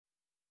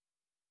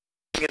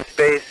being in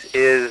space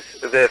is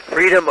the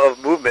freedom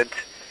of movement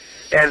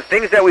and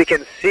things that we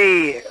can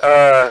see.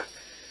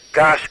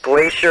 Gosh,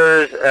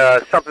 glaciers,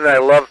 something that I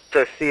love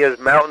to see is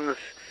mountains,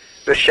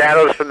 the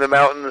shadows from the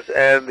mountains,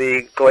 and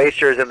the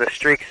glaciers and the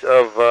streaks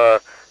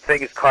of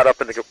things caught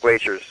up in the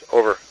glaciers.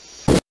 Over.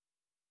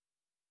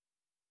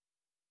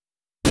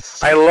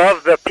 I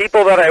love the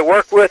people that I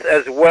work with,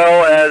 as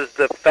well as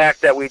the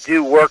fact that we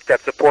do work that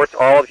supports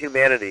all of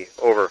humanity.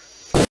 Over.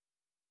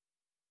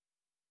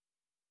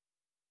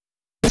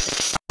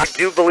 I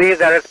do believe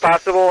that it's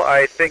possible.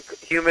 I think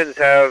humans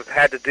have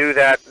had to do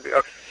that,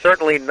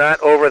 certainly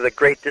not over the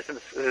great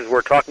distances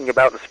we're talking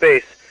about in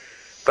space,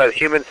 but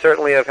humans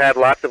certainly have had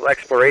lots of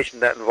exploration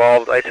that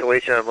involved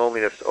isolation and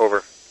loneliness.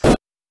 Over.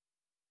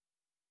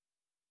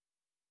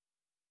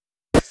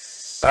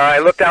 I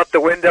looked out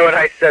the window and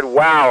I said,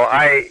 wow,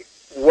 I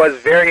was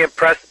very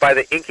impressed by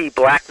the inky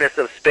blackness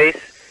of space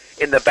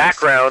in the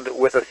background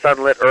with a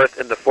sunlit Earth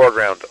in the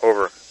foreground.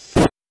 Over.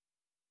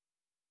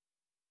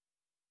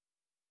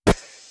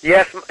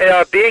 Yes,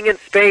 being in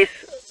space,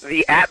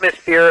 the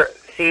atmosphere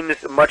seems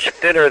much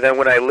thinner than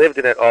when I lived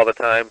in it all the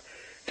time.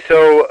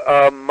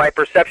 So my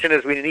perception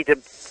is we need to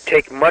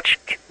take much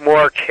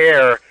more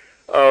care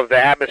of the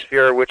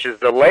atmosphere, which is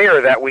the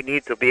layer that we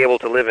need to be able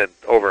to live in.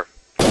 Over.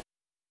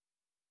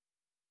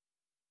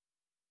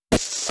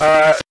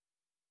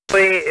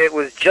 It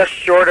was just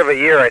short of a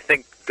year, I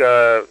think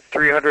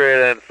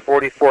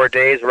 344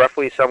 days,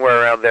 roughly,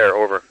 somewhere around there.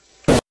 Over.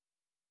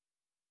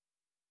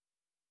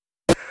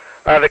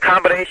 The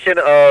combination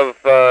of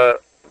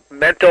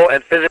mental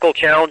and physical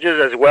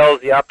challenges, as well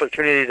as the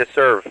opportunity to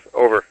serve.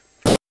 Over.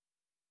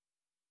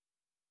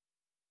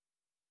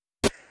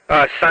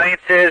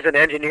 Sciences and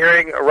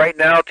engineering. Right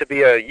now, to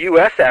be a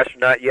U.S.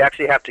 astronaut, you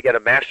actually have to get a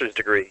master's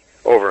degree.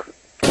 Over.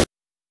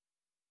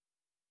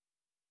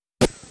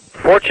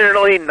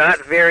 Fortunately,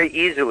 not very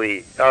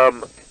easily.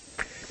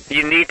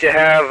 You need to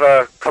have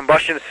a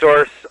combustion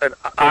source, an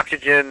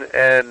oxygen,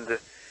 and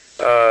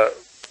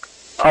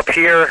up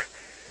here,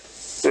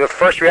 the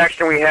first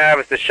reaction we have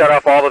is to shut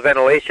off all the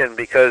ventilation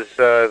because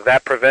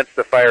that prevents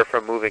the fire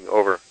from moving.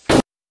 Over.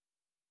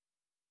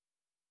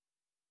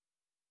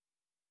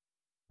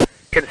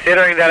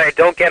 Considering that I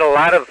don't get a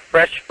lot of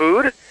fresh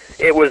food,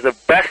 it was the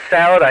best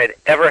salad I'd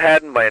ever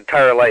had in my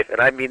entire life, and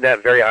I mean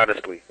that very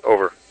honestly.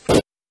 Over.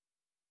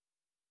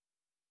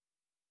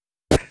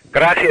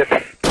 Gracias.